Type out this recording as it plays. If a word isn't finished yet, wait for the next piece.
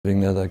Being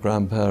near their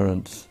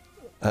grandparents,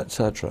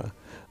 etc.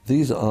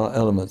 These are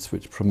elements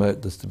which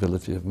promote the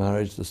stability of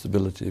marriage, the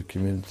stability of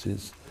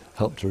communities,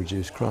 help to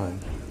reduce crime.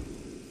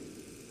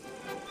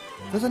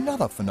 There's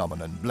another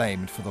phenomenon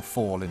blamed for the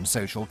fall in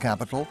social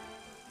capital,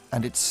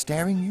 and it's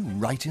staring you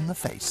right in the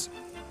face.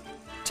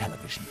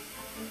 Television.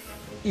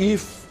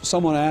 If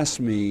someone asked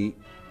me,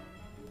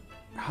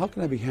 how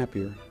can I be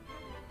happier?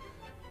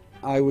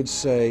 I would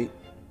say,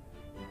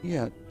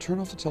 yeah, turn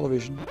off the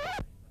television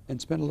and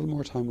spend a little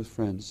more time with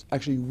friends.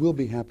 Actually, you will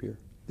be happier.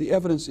 The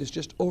evidence is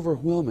just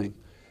overwhelming.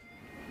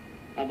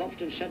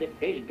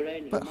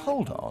 But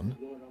hold on,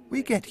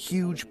 we get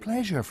huge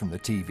pleasure from the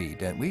TV,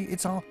 don't we?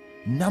 It's our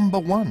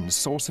 #1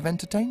 source of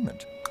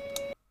entertainment.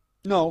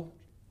 No,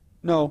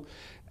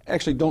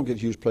 actually don't get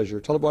huge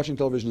pleasure. Watching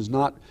television is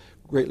not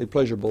greatly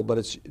pleasurable, but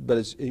it's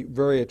a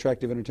very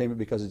attractive entertainment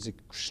because it's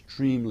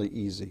extremely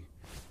easy.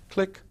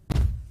 Click,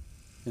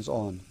 is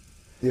on.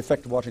 The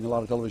effect of watching a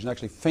lot of television is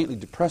actually faintly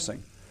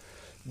depressing,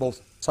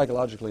 both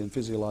psychologically and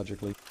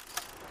physiologically.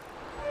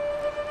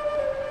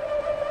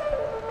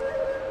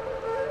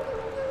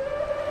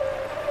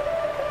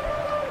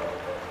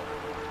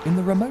 In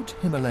the remote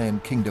Himalayan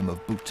kingdom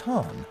of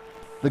Bhutan,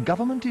 the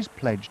government is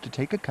pledged to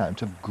take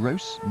account of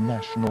gross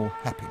national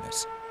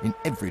happiness in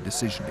every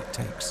decision it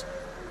takes.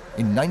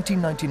 In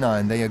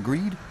 1999, they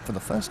agreed, for the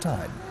first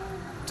time,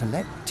 to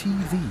let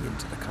TV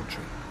into the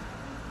country.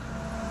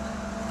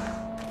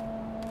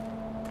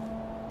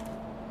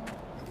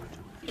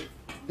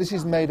 This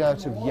is made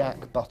out of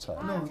yak butter.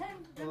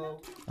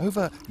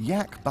 Over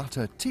yak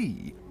butter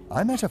tea,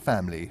 I met a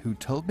family who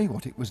told me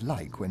what it was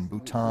like when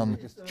Bhutan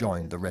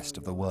joined the rest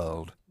of the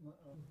world.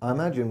 I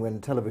imagine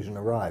when television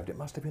arrived, it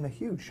must have been a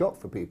huge shock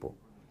for people.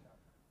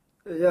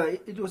 Yeah,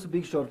 it was a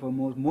big shock for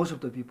most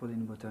of the people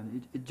in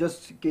Bhutan. It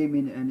just came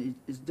in, and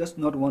it's just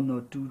not one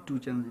or two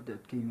channels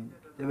that came in.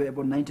 There were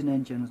about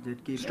 99 channels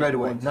that came in. Straight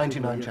away,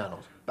 99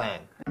 channels.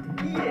 Bang.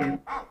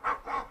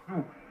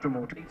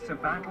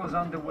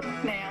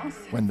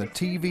 When the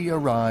TV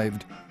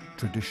arrived,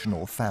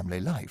 traditional family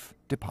life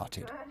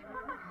departed.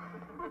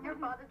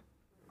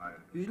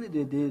 Usually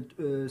they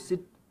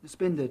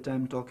spend their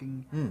time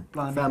talking,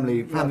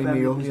 planning.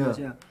 Family meal,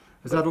 yeah.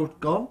 Is that all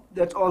gone?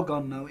 That's all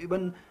gone now.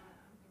 Even,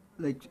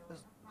 like,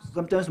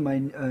 sometimes my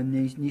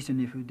niece and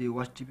nephew, they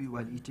watch TV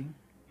while eating.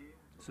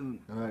 So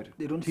right.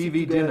 They don't TV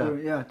sit together.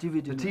 dinner. Yeah,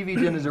 TV dinner. The TV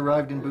dinner's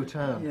arrived in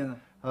Bhutan. Yeah.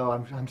 Oh,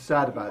 I'm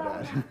sad about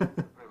that.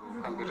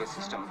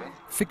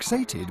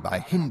 Fixated by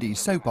Hindi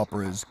soap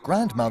operas,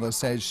 grandmother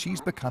says she's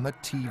become a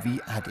TV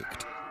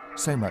addict.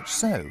 So much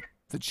so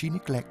that she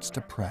neglects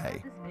to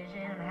pray.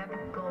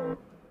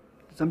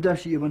 Sometimes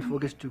she even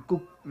forgets to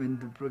cook when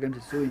the program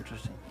is so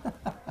interesting.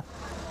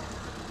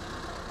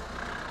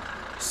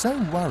 So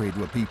worried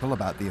were people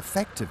about the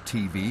effect of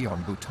TV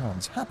on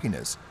Bhutan's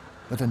happiness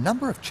that a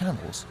number of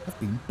channels have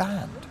been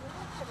banned.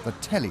 The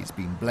telly's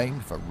been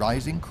blamed for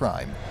rising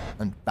crime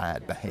and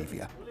bad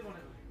behaviour.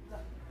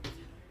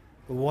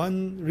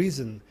 One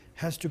reason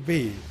has to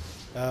be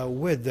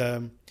with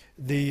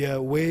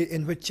the way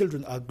in which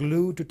children are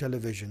glued to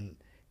television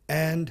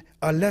and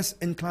are less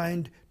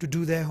inclined to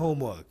do their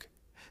homework,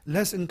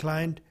 less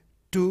inclined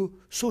to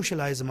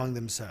socialize among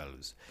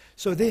themselves.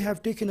 So they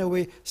have taken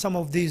away some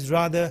of these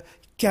rather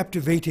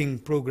captivating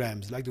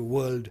programs like the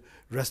World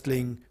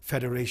Wrestling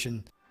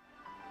Federation.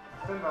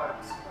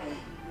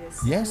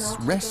 Yes,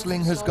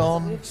 wrestling has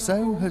gone,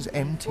 so has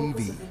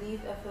MTV.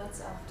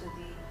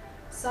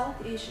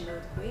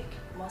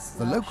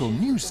 The local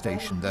news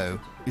station, though,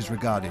 is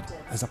regarded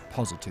as a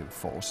positive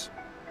force.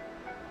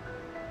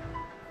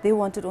 They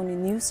wanted only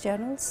news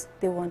channels,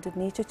 they wanted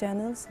nature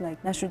channels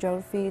like National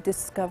Geography,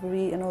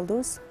 Discovery and all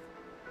those.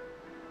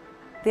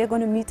 They're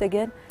going to meet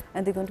again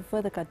and they're going to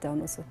further cut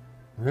down also.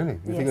 Really?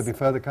 You think there'll be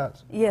further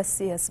cuts?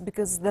 Yes,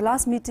 because the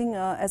last meeting,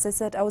 as I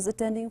said, I was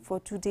attending for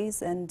 2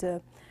 days and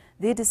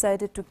they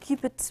decided to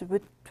keep it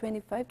with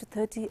 25 to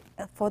 30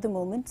 for the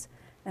moment.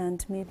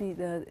 And maybe,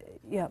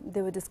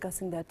 they were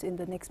discussing that in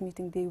the next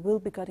meeting they will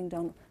be cutting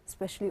down,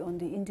 especially on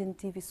the Indian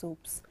TV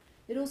soaps.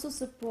 It also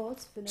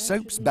supports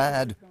soaps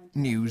bad,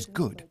 news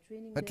good.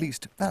 At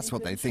least that's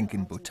what they think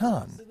in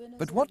Bhutan.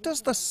 But what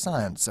does the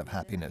science of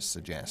happiness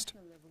suggest?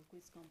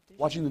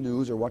 Watching the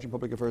news or watching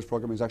public affairs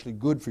programming is actually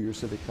good for your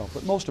civic health.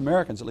 But most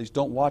Americans, at least,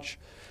 don't watch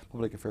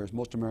public affairs.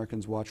 Most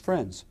Americans watch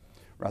Friends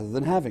rather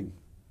than having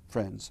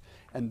friends.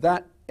 And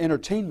that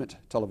entertainment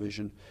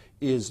television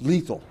is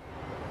lethal.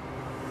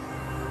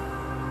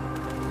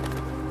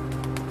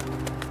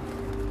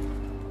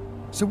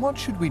 So what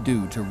should we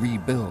do to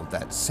rebuild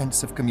that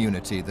sense of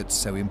community that's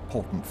so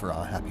important for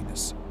our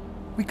happiness?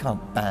 We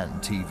can't ban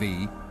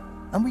TV,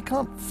 and we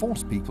can't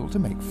force people to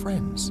make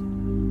friends.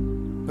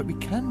 But we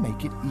can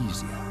make it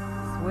easier.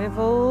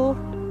 Swivel.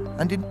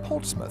 And in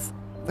Portsmouth,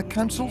 the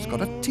council's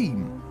got a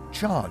team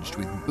charged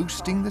with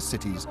boosting the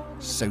city's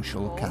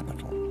social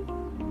capital.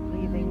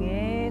 Breathing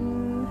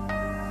in,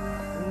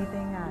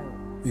 breathing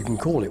out. You can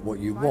call it what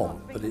you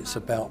want, but it's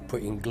about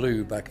putting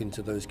glue back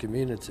into those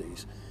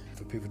communities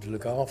for people to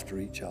look after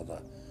each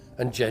other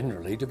and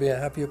generally to be a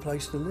happier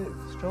place to live.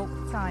 Stroke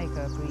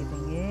tiger,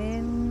 breathing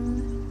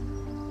in.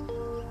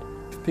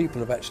 if people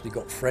have actually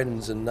got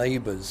friends and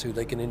neighbours who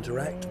they can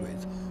interact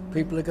with,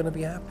 people are going to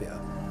be happier.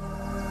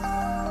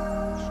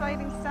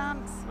 Trading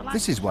stamps.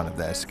 This is one of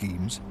their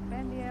schemes.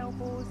 Bend the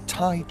elbows.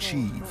 Tai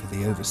Chi for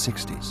the over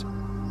 60s.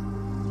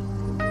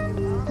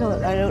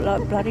 Look, they look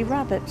like bloody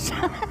rabbits.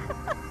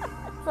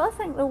 So I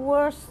think the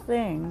worst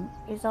thing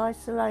is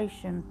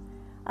isolation.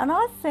 And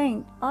I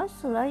think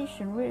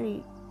isolation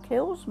really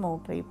kills more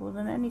people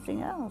than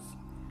anything else,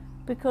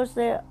 because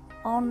they're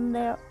on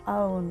their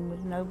own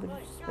with nobody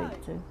to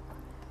speak to.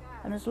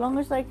 And as long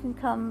as they can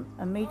come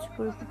and meet a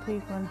group of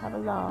people and have a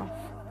laugh,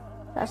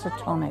 that's a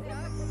tonic.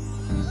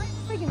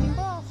 Friggin'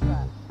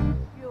 bastard.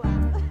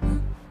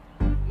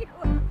 You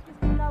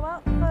just go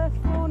up, first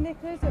floor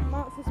knickers at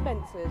Marks and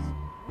Spencer's.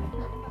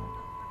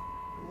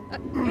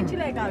 Get your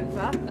leg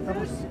over.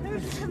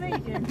 Who's the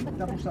comedian?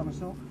 Double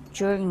somersault.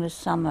 During the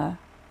summer,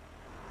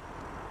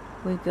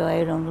 we go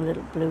out on the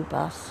little blue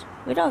bus.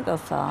 We don't go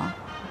far.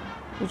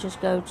 We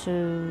just go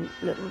to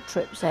little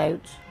trips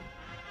out,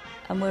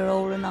 and we're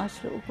all a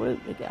nice little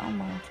group to get on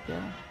well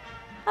together.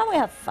 And we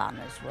have fun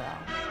as well.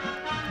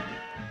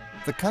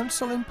 The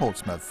council in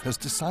Portsmouth has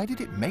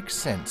decided it makes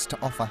sense to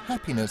offer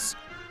happiness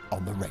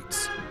on the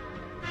rates.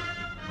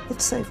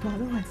 It saved my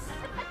life,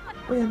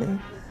 really.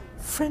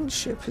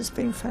 Friendship has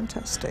been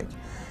fantastic.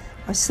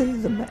 I see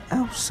them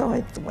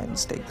outside the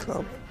Wednesday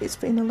Club. It's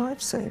been a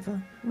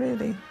lifesaver,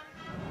 really.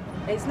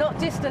 It's not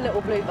just a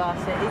little blue bus,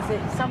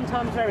 it's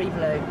sometimes very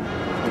blue.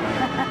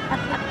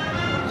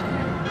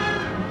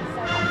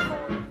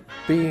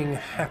 Being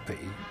happy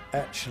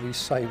actually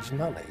saves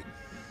money.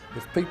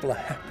 If people are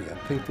happier,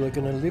 people are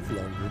going to live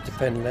longer,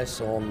 depend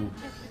less on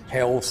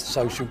health,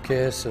 social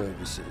care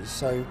services.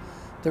 So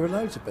there are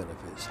loads of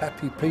benefits.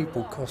 Happy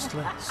people cost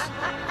less.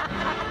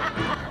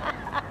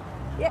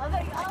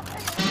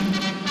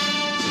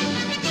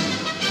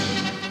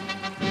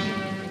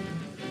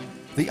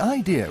 The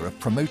idea of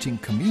promoting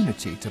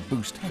community to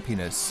boost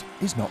happiness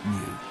is not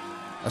new.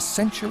 A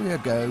century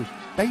ago,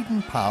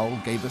 Baden-Powell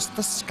gave us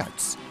the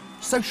Scouts,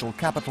 social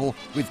capital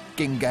with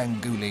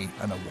Ginganguli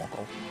and a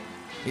woggle.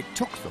 It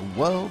took the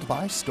world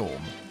by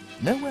storm,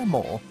 nowhere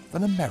more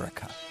than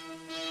America.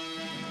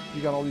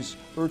 You got all these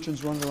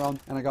urchins running around,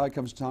 and a guy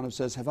comes to town and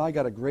says, "Have I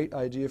got a great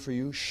idea for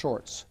you?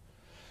 Shorts.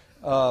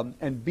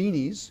 And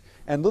beanies,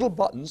 and little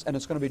buttons, and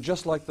it's going to be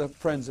just like the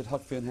friends that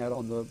Huck Finn had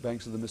on the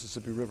banks of the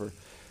Mississippi River."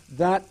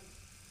 That,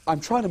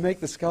 I'm trying to make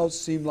the Scouts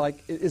seem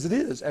like, as it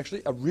is,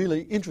 actually, a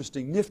really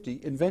interesting,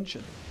 nifty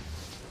invention.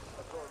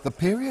 The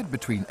period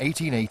between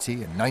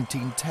 1880 and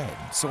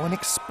 1910 saw an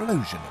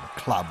explosion in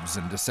clubs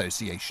and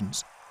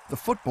associations. The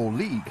Football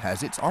League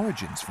has its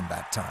origins from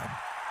that time.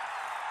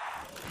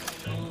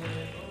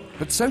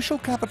 But social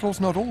capital's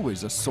not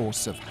always a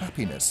source of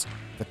happiness.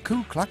 The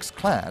Ku Klux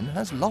Klan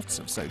has lots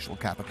of social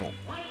capital.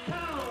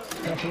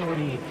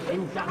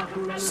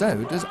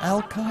 So does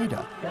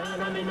Al-Qaeda.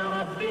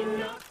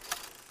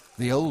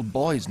 The Old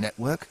Boys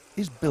Network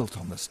is built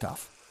on the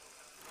stuff.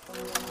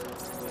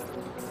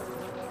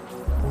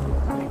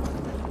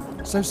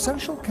 So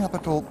social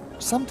capital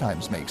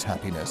sometimes makes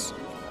happiness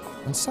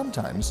and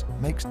sometimes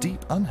makes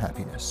deep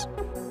unhappiness.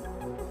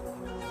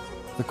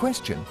 The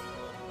question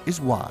is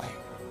why?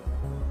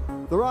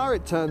 There are,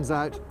 it turns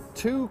out,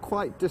 two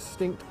quite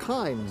distinct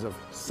kinds of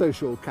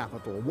social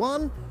capital.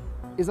 One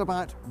is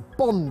about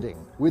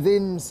bonding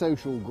within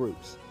social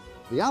groups.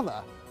 The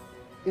other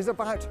is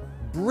about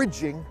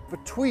bridging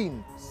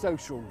between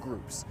social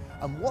groups.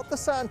 And what the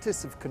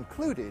scientists have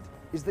concluded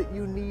is that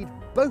you need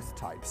both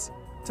types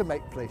to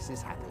make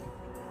places happy.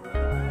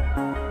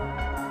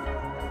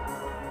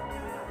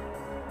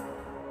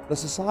 The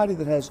society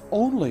that has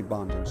only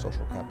bonding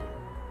social capital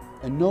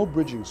and no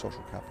bridging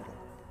social capital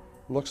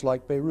looks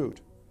like Beirut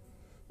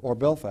or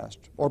Belfast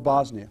or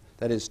Bosnia.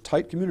 That is,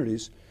 tight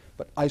communities,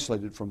 but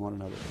isolated from one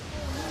another.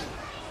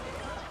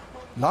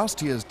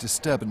 Last year's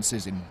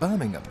disturbances in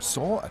Birmingham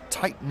saw a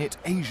tight-knit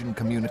Asian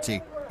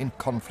community in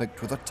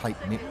conflict with a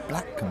tight-knit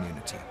black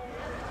community.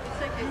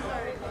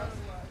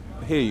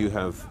 Here you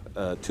have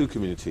two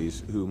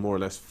communities who more or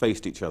less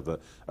faced each other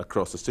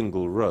across a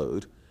single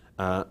road.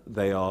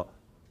 They are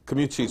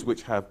communities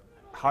which have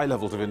high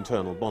levels of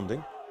internal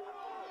bonding,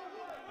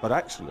 but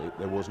actually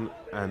there wasn't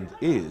and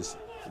is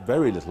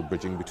very little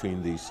bridging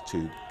between these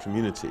two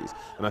communities.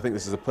 And I think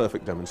this is a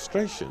perfect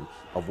demonstration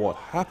of what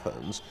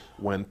happens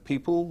when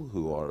people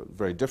who are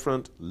very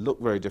different,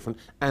 look very different,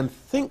 and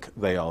think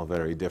they are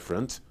very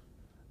different,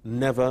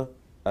 never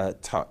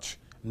touch,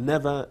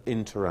 never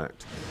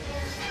interact.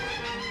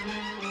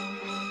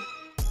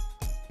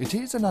 It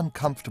is an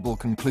uncomfortable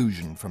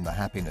conclusion from the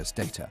happiness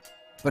data,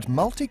 but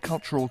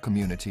multicultural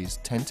communities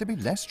tend to be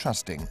less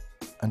trusting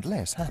and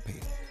less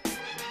happy.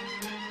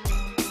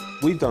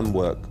 We've done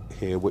work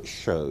here which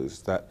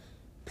shows that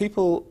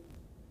people,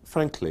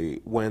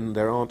 frankly, when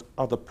there aren't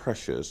other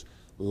pressures,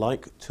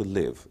 like to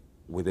live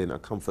within a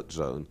comfort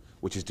zone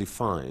which is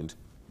defined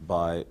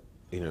by,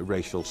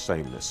 racial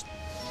sameness.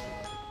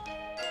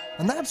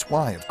 And that's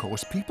why, of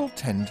course, people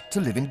tend to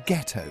live in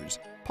ghettos,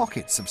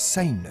 pockets of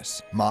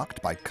sameness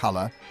marked by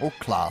colour or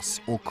class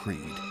or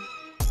creed.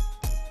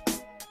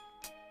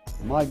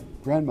 My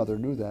grandmother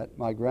knew that.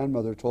 My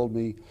grandmother told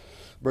me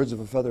birds of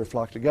a feather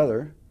flock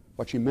together.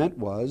 What she meant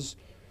was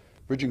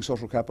bridging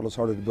social capital is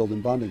harder to build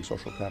than bonding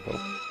social capital.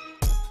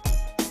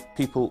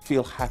 People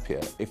feel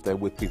happier if they're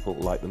with people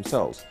like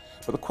themselves.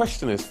 But the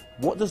question is,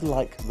 what does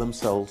like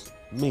themselves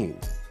mean?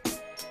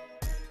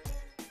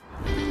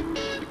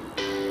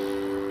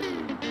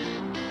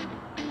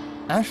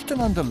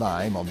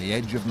 Ashton-under-Lyme, on the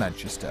edge of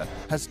Manchester,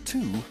 has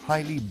two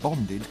highly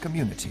bonded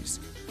communities,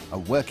 a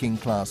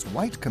working-class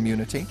white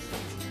community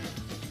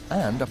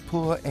and a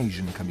poor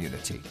Asian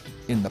community.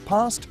 In the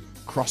past,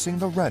 crossing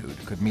the road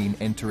could mean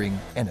entering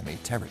enemy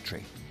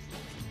territory.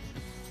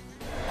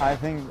 I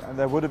think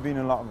there would have been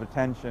a lot of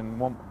attention.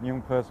 One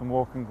young person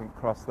walking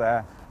across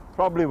there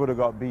probably would have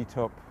got beat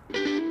up.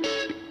 They'd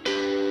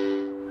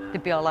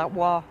be all out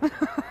war,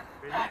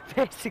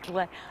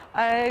 basically.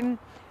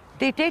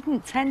 They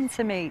didn't tend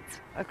to meet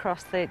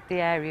across the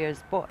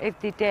areas, but if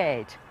they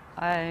did,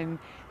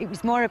 it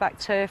was more about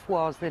turf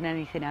wars than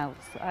anything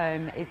else,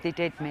 if they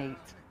did meet.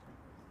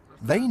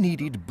 They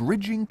needed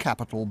bridging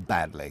capital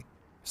badly,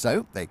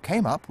 so they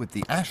came up with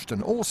the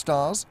Ashton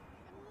All-Stars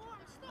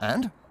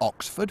and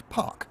Oxford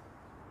Park.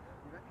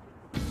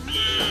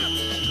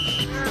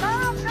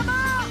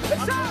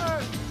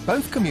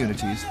 Both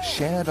communities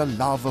shared a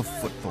love of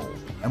football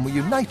and were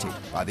united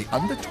by the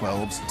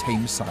Under-12s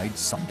Tameside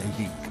Sunday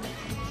League.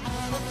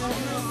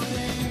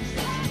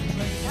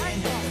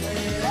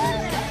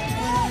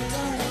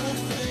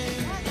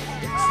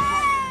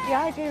 The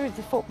idea of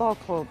the football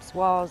clubs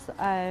was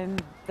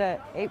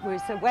that it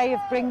was a way of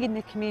bringing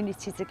the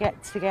community to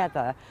get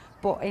together,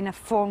 but in a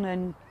fun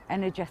and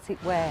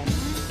energetic way.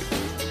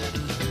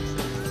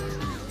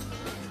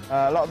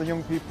 A lot of the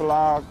young people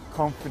are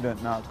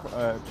confident now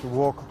to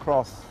walk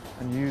across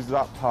and use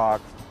that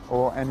park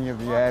or any of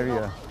the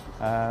area.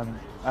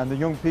 And the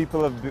young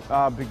people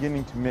are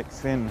beginning to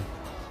mix in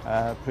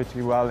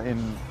pretty well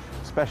in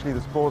especially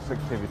the sports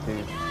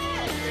activities.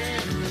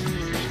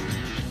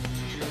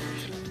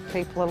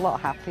 People are a lot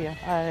happier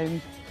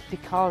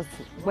because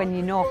when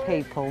you know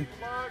people,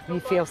 you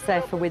feel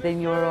safer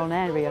within your own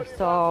area.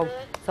 So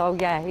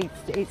yeah,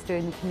 it's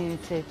doing the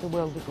community the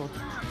world of good.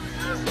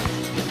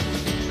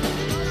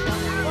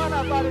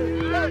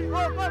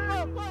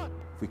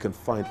 If we can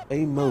find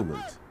a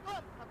moment,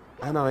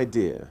 an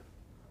idea,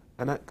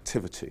 an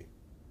activity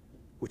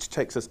which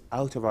takes us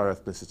out of our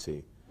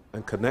ethnicity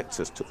and connects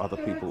us to other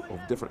people of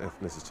different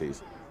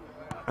ethnicities,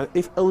 and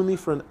if only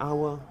for an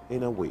hour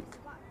in a week,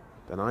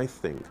 then I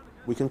think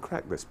we can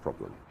crack this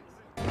problem.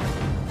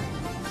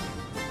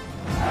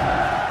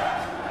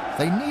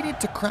 They needed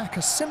to crack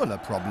a similar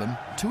problem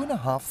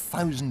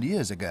 2,500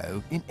 years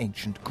ago in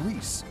ancient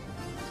Greece.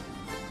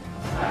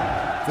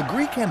 The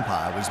Greek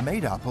Empire was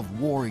made up of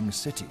warring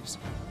cities,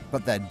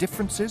 but their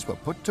differences were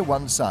put to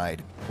one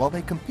side while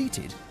they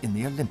competed in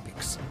the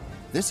Olympics.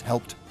 This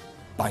helped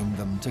bind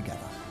them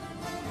together.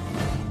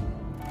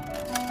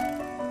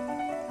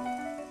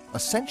 A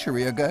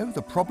century ago,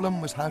 the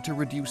problem was how to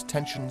reduce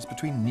tensions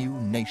between new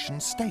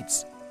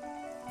nation-states.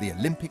 The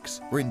Olympics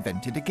were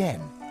invented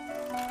again.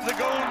 The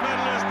gold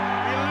medalist,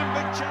 the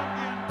Olympic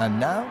champion. And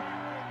now,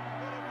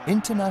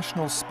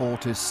 international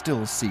sport is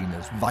still seen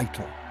as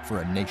vital for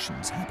a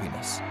nation's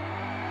happiness.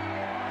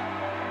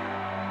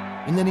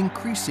 In an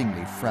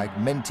increasingly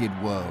fragmented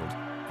world,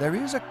 there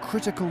is a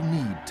critical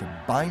need to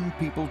bind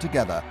people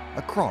together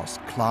across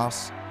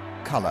class,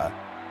 colour,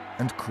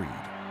 and creed.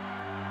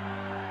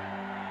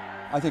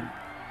 I think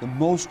the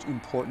most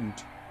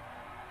important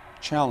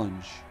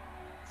challenge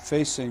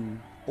facing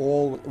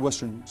all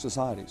Western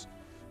societies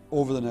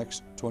over the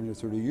next 20 or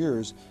 30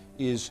 years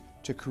is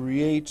to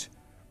create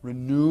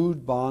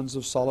renewed bonds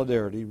of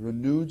solidarity,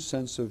 renewed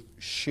sense of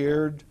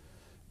shared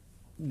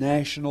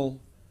national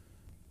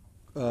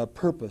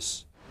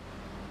purpose.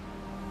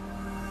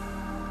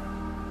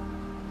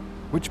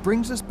 Which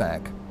brings us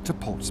back to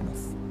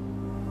Portsmouth.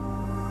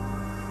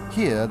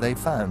 Here they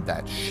found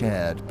that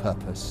shared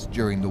purpose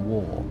during the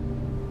war.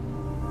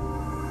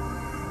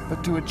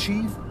 But to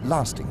achieve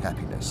lasting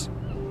happiness,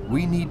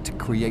 we need to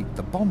create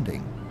the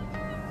bonding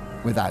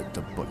without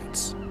the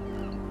bullets.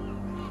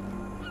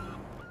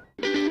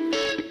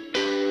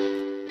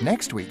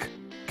 Next week,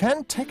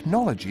 can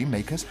technology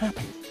make us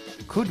happy?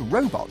 Could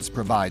robots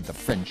provide the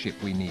friendship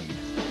we need?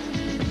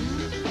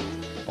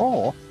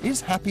 Or is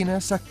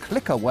happiness a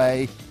click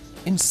away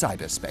in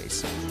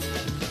cyberspace?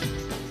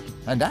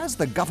 And as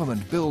the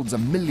government builds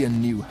 1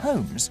 million new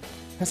homes,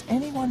 has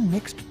anyone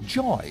mixed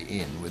joy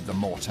in with the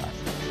mortar?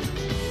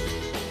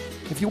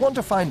 If you want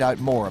to find out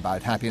more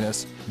about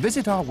happiness,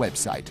 visit our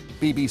website,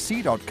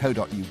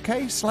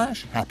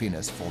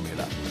 bbc.co.uk/happiness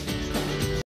formula.